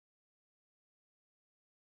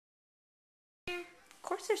Of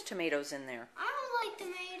course there's tomatoes in there. I don't like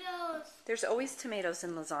tomatoes. There's always tomatoes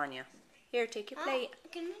in lasagna. Here, take your plate.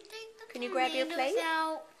 Can you take the Can you grab your plate?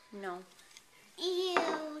 out? No.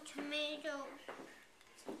 Ew, tomatoes.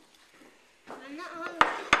 I'm not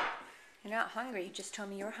hungry. You're not hungry. You just told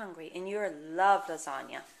me you're hungry. And you love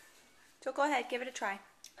lasagna. So go ahead, give it a try.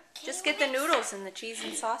 Just get the noodles and the cheese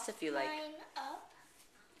and sauce if you like. Mine up.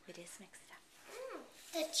 It is mixed up.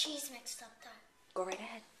 The cheese mixed up though. Go right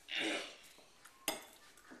ahead.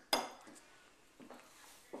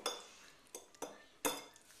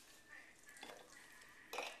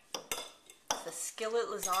 The Skillet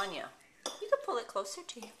Lasagna. You can pull it closer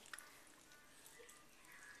to you.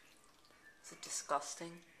 Is it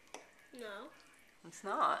disgusting? No. It's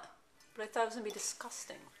not. But I thought it was going to be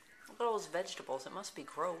disgusting. Look at all those vegetables. It must be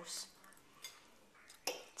gross.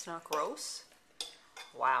 It's not gross?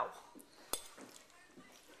 Wow.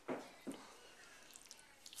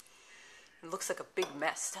 It looks like a big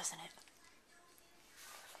mess, doesn't it?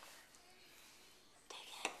 Dig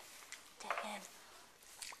in. Dig in.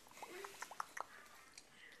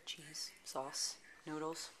 Cheese, sauce,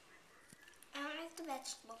 noodles. I don't like the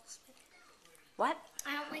vegetables. What?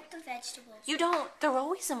 I don't like the vegetables. You don't? They're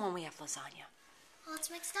always in when we have lasagna. Well, it's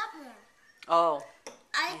mixed up more. Oh.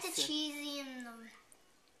 I like the see. cheesy and the...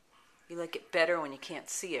 You like it better when you can't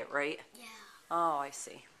see it, right? Yeah. Oh, I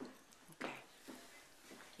see. Okay.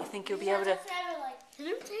 You think you'll be able to... Can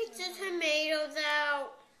you take the tomatoes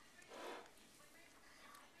out?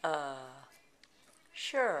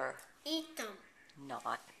 Sure. Eat them.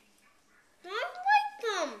 Not. I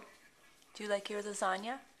don't like them. Do you like your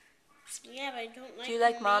lasagna? Yeah, but I don't like Do you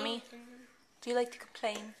like the Mommy? tomatoes. Do you like to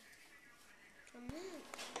complain?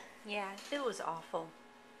 Yeah, it was awful.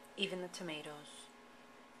 Even the tomatoes.